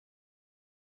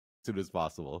soon as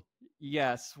possible.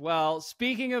 Yes. Well,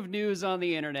 speaking of news on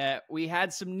the internet, we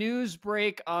had some news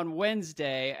break on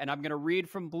Wednesday, and I'm going to read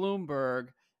from Bloomberg.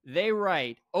 They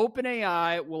write,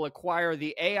 OpenAI will acquire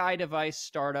the AI device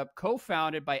startup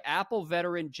co-founded by Apple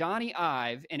veteran Johnny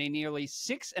Ive in a nearly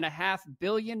 $6.5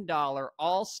 billion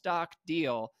all-stock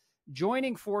deal,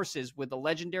 joining forces with the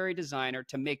legendary designer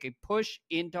to make a push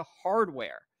into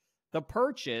hardware. The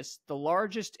purchase, the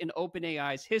largest in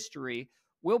OpenAI's history,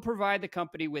 will provide the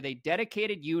company with a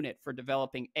dedicated unit for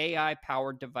developing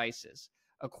AI-powered devices.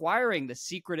 Acquiring the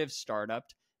secretive startup,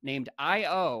 named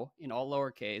IO in all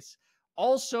lowercase,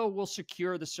 also will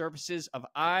secure the services of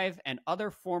Ive and other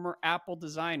former Apple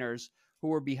designers who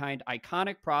were behind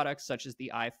iconic products such as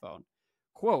the iPhone.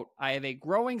 Quote, I have a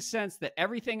growing sense that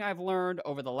everything I've learned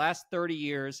over the last 30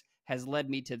 years has led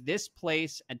me to this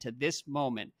place and to this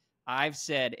moment, Ive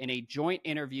said in a joint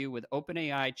interview with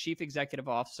OpenAI Chief Executive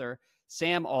Officer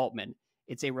Sam Altman.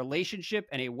 It's a relationship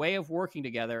and a way of working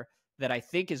together that I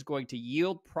think is going to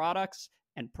yield products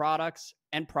and products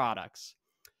and products.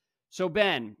 So,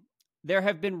 Ben, there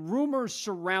have been rumors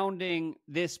surrounding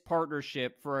this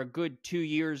partnership for a good 2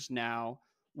 years now.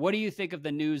 What do you think of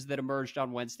the news that emerged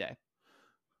on Wednesday?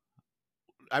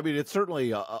 I mean, it's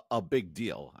certainly a big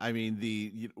deal. I mean,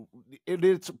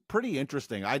 it's pretty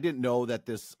interesting. I didn't know that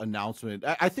this announcement,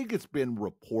 I think it's been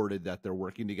reported that they're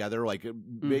working together. Like,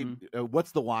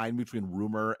 what's the line between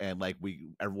rumor and like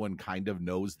everyone kind of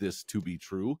knows this to be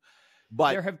true?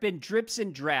 But there have been drips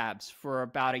and drabs for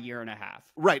about a year and a half.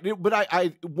 Right. But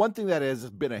I one thing that has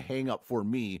been a hang up for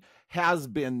me has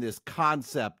been this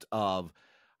concept of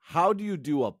how do you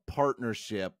do a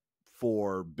partnership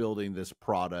for building this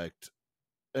product?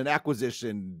 An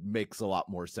acquisition makes a lot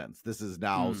more sense. This is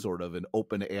now sort of an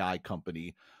OpenAI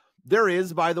company. There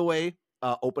is, by the way,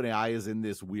 OpenAI is in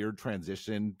this weird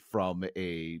transition from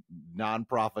a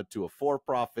nonprofit to a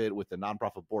for-profit with the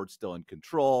nonprofit board still in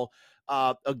control.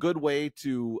 A good way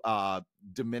to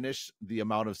diminish the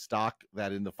amount of stock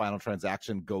that in the final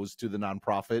transaction goes to the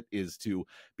nonprofit is to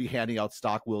be handing out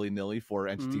stock willy-nilly for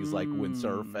entities like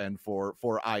Windsurf and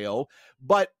for IO.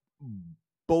 But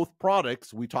both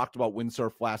products, we talked about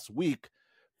Windsurf last week,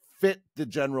 fit the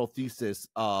general thesis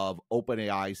of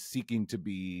OpenAI seeking to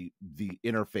be the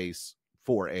interface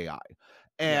for AI.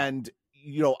 And,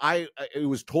 you know, it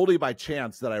was totally by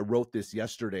chance that I wrote this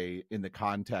yesterday in the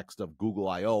context of Google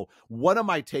I/O. One of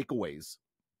my takeaways,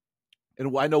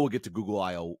 and I know we'll get to Google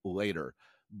I/O later,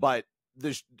 but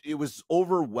it was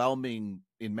overwhelming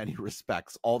in many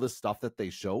respects, all the stuff that they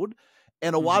showed.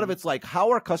 And a lot of it's like,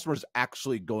 how are customers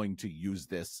actually going to use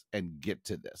this and get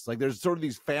to this? Like, there's sort of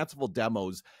these fanciful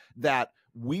demos that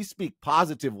we speak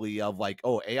positively of, like,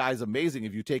 oh, AI is amazing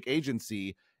if you take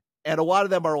agency. And a lot of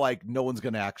them are like, no one's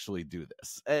going to actually do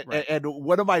this. And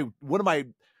one of my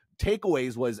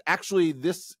takeaways was actually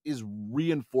this is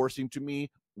reinforcing to me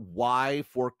why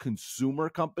for consumer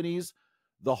companies,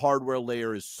 the hardware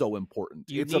layer is so important.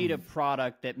 You need a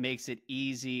product that makes it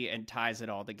easy and ties it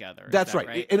all together. That's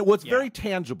right. And what's very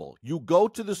tangible. You go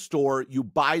to the store, you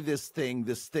buy this thing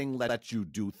lets you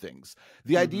do things.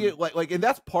 The idea, and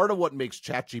that's part of what makes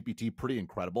ChatGPT pretty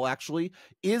incredible, actually,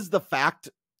 is the fact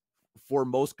for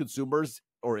most consumers,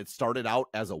 or it started out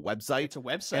as a website. It's a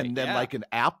website. And then like an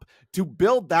app. To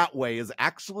build that way is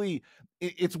actually,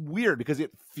 it's weird because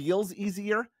it feels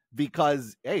easier.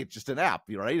 Because, hey, it's just an app,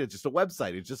 right? It's just a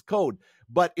website. It's just code.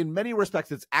 But in many respects,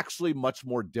 it's actually much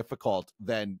more difficult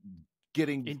than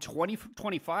getting... In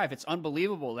 2025, it's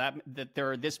unbelievable that there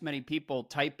are this many people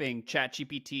typing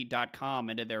chatgpt.com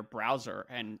into their browser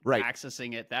and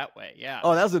accessing it that way. Yeah.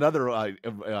 Oh, that was another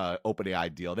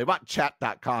OpenAI deal. They bought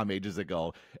chat.com ages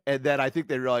ago. And then I think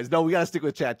they realized, no, we got to stick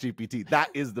with ChatGPT. That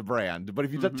is the brand. But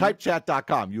if you type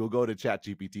chat.com, you will go to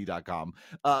chatgpt.com.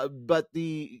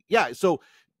 So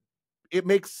it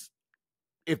makes,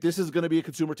 if this is going to be a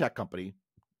consumer tech company,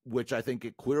 which I think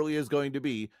it clearly is going to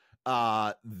be,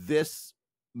 this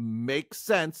makes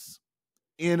sense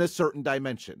in a certain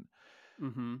dimension.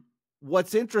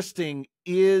 What's interesting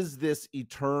is this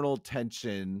eternal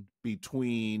tension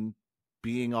between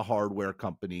being a hardware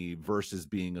company versus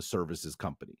being a services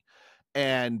company.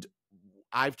 And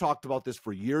I've talked about this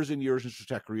for years and years in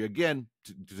Stratechery. Again,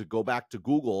 to go back to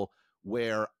Google,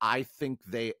 where I think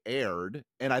they erred,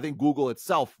 and I think Google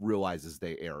itself realizes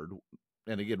they erred.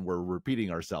 And again, we're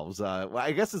repeating ourselves.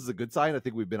 I guess this is a good sign. I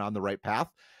think we've been on the right path.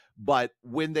 But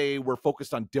when they were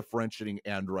focused on differentiating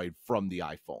Android from the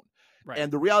iPhone.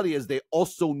 And the reality is they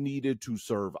also needed to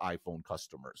serve iPhone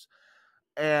customers.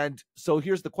 And so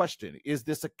here's the question. Is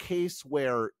this a case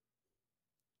where,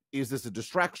 is this a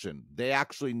distraction? They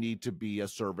actually need to be a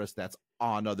service that's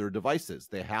on other devices.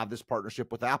 They have this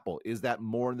partnership with Apple. Is that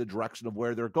more in the direction of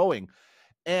where they're going?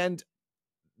 And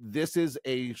this is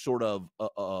a sort of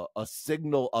a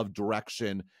signal of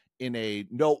direction in a,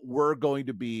 no, we're going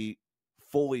to be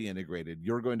fully integrated.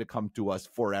 You're going to come to us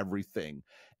for everything.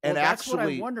 Well, And that's what I'm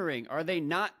actually, wondering. Are they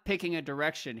not picking a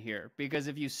direction here? Because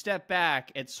if you step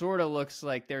back, it sort of looks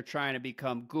like they're trying to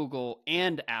become Google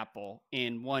and Apple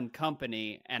in one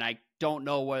company. And I don't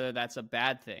know whether that's a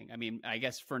bad thing. I mean, I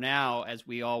guess for now, as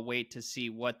we all wait to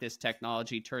see what this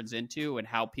technology turns into and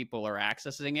how people are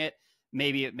accessing it,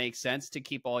 maybe it makes sense to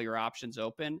keep all your options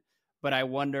open. But I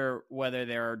wonder whether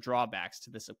there are drawbacks to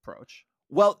this approach.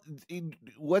 well,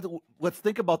 let's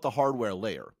think about the hardware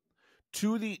layer.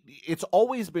 It's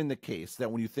always been the case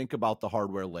that when you think about the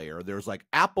hardware layer, there's like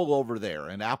Apple over there,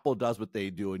 and Apple does what they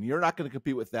do, and you're not going to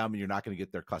compete with them, and you're not going to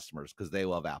get their customers because they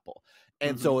love Apple.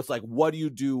 And so it's like, what do you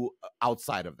do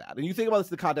outside of that? And you think about this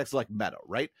in the context of like Meta,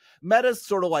 right? Meta's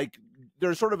sort of like,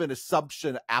 there's sort of an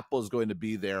assumption Apple is going to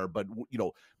be there, but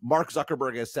Mark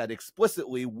Zuckerberg has said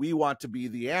explicitly, we want to be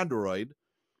the Android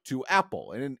to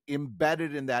Apple. And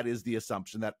embedded in that is the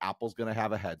assumption that Apple's going to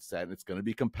have a headset and it's going to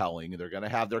be compelling and they're going to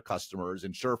have their customers,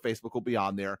 and sure, Facebook will be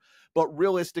on there. But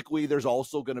realistically, there's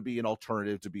also going to be an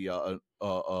alternative to be a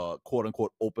quote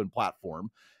unquote open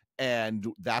platform. And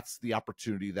that's the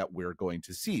opportunity that we're going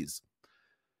to seize.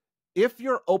 If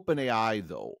you're OpenAI,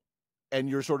 though, and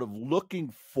you're sort of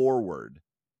looking forward,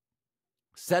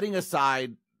 setting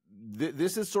aside,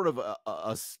 this is sort of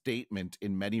a statement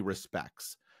in many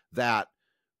respects that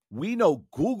we know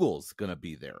Google's going to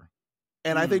be there.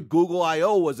 And I think Google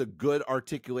I/O was a good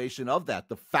articulation of that.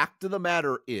 The fact of the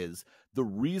matter is, the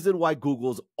reason why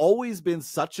Google's always been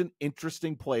such an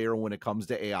interesting player when it comes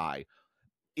to AI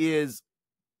is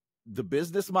the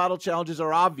business model challenges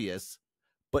are obvious,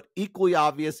 but equally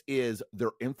obvious is their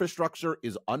infrastructure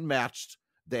is unmatched.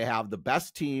 They have the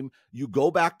best team. You go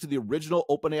back to the original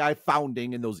OpenAI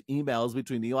founding and those emails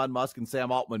between Elon Musk and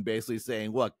Sam Altman basically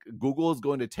saying, look, Google is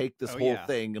going to take this whole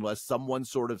thing unless someone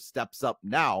sort of steps up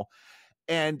now.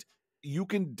 And you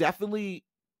can definitely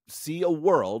see a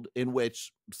world in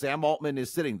which Sam Altman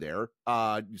is sitting there.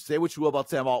 Say what you will about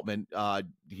Sam Altman.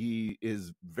 He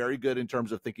is very good in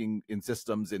terms of thinking in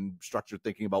systems and structured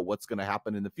thinking about what's going to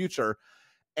happen in the future.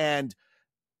 And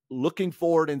looking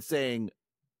forward and saying,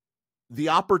 the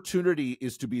opportunity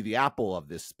is to be the Apple of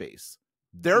this space.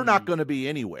 They're not going to be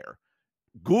anywhere.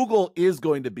 Google is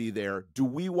going to be there. Do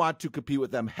we want to compete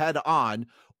with them head on,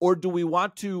 or do we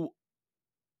want to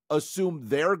assume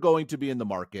they're going to be in the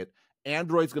market?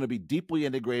 Android's going to be deeply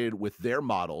integrated with their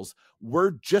models.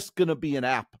 We're just going to be an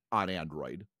app on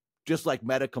Android, just like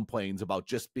Meta complains about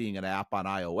just being an app on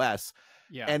iOS.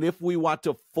 Yeah. And if we want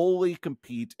to fully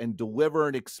compete and deliver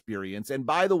an experience, and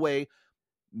by the way,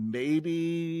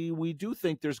 maybe we do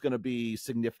think there's going to be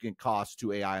significant cost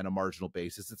to AI on a marginal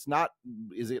basis. It's not,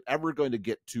 is it ever going to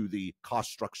get to the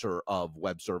cost structure of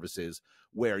web services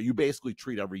where you basically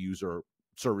treat every user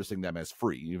servicing them as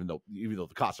free, even though the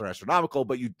costs are astronomical,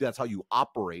 but that's how you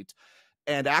operate.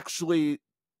 And actually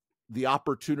the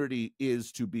opportunity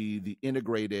is to be the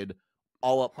integrated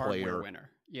all-up player winner.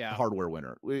 Yeah. Hardware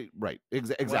winner. Right.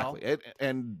 Exactly. Well,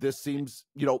 and this seems,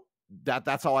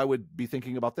 that's how I would be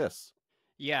thinking about this.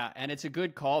 Yeah, and it's a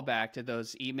good callback to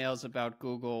those emails about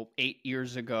Google 8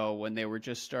 years ago when they were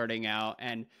just starting out.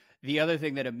 And the other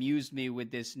thing that amused me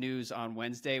with this news on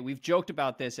Wednesday, we've joked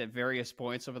about this at various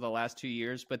points over the last 2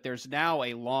 years, but there's now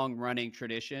a long-running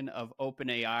tradition of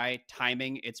OpenAI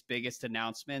timing its biggest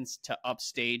announcements to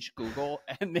upstage Google,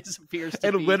 and this appears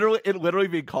to be... It literally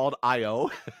being called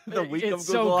I/O, the week of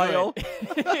Google I/O.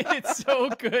 It's so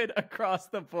good across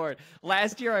the board.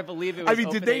 Last year, I believe it was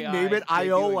did they name it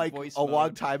I/O like a long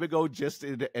mode. time ago just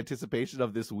in anticipation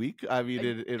of this week? I mean,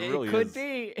 it really could is.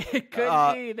 It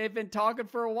could be. They've been talking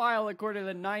for a while, according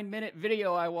to the 9-minute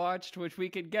video I watched, which we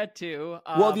could get to.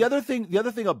 Well, the other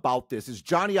thing about this is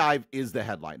Johnny Ive is the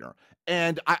headliner.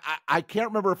 And I can't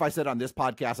remember if I said on this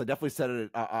podcast, I definitely said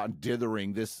it on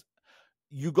Dithering.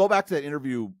 You go back to that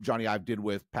interview Johnny Ive did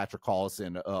with Patrick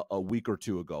Collison a week or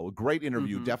two ago. A great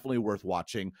interview, definitely worth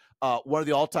watching. One of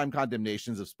the all-time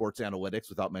condemnations of sports analytics,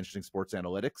 without mentioning sports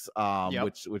analytics,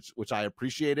 which I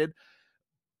appreciated.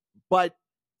 But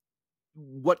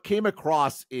what came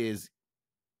across is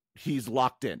he's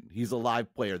locked in. He's a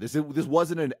live player. This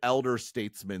wasn't an elder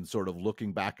statesman sort of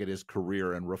looking back at his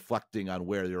career and reflecting on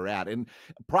where they're at. And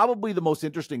probably the most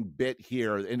interesting bit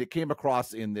here, and it came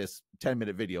across in this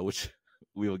 10-minute video, which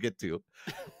we will get to,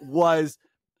 was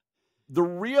the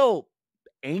real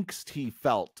angst he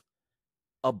felt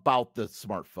about the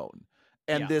smartphone.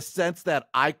 and this sense that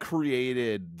I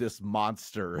created this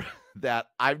monster that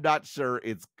I'm not sure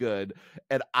it's good,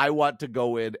 and I want to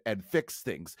go in and fix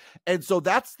things. And so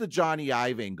that's the Johnny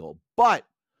Ive angle. But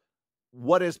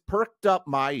what has perked up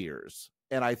my ears,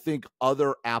 and I think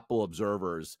other Apple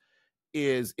observers,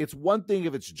 is it's one thing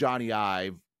if it's Johnny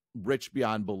Ive, rich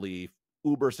beyond belief,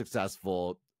 uber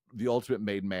successful, the ultimate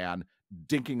made man,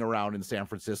 dinking around in San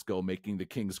Francisco making the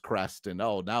King's Crest, and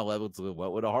now what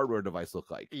would a hardware device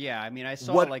look like? Yeah, I mean, I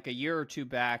saw like a year or two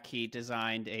back, he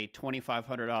designed a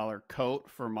 $2,500 coat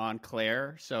for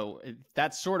Montclair. So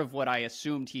that's sort of what I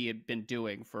assumed he had been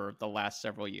doing for the last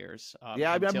several years.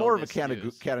 Yeah, I mean, I'm more of a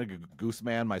Canada Goose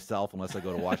man myself, unless I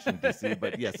go to Washington D.C.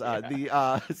 But yes,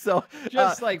 so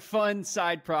just like fun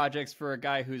side projects for a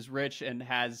guy who's rich and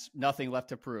has nothing left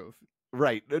to prove.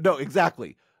 Right? No,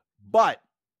 exactly. But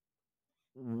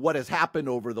what has happened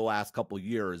over the last couple of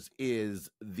years is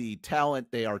the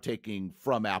talent they are taking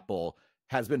from Apple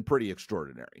has been pretty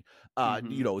extraordinary.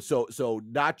 You know, so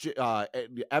not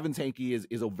Evans Hankey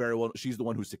is a very well, she's the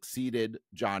one who succeeded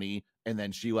Johnny, and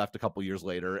then she left a couple years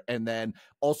later. And then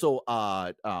also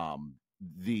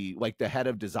the head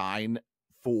of design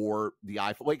for the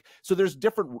iPhone, like, so there's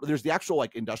the actual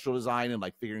like industrial design and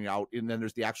like figuring out, and then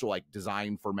there's the actual like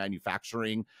design for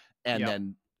manufacturing, and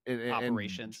then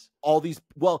operations, and all these.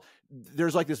 Well,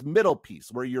 there's like this middle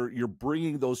piece where you're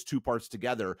bringing those two parts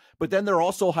together, but then they're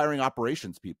also hiring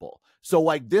operations people. So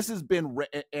like this has been,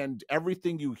 and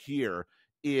everything you hear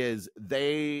is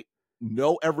they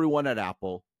know everyone at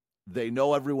Apple, they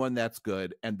know everyone that's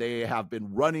good, and they have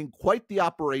been running quite the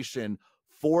operation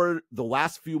for the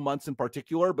last few months in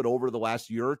particular, but over the last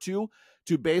year or two,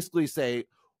 to basically say,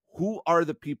 who are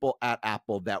the people at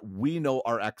Apple that we know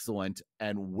are excellent,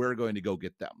 and we're going to go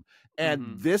get them.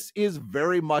 And this is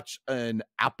very much an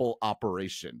Apple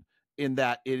operation in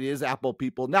that it is Apple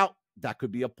people. Now, that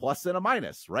could be a plus and a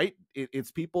minus, right?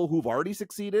 It's people who've already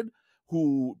succeeded,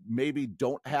 who maybe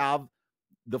don't have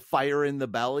the fire in the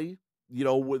belly, you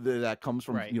know, whether that comes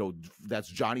from, you know, that's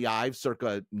Johnny Ive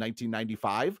circa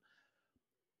 1995.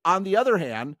 On the other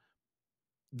hand,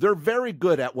 they're very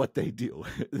good at what they do,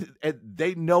 and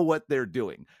they know what they're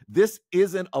doing. This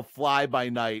isn't a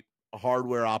fly-by-night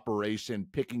hardware operation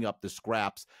picking up the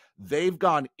scraps. They've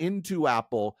gone into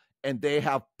Apple, and they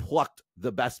have plucked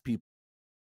the best people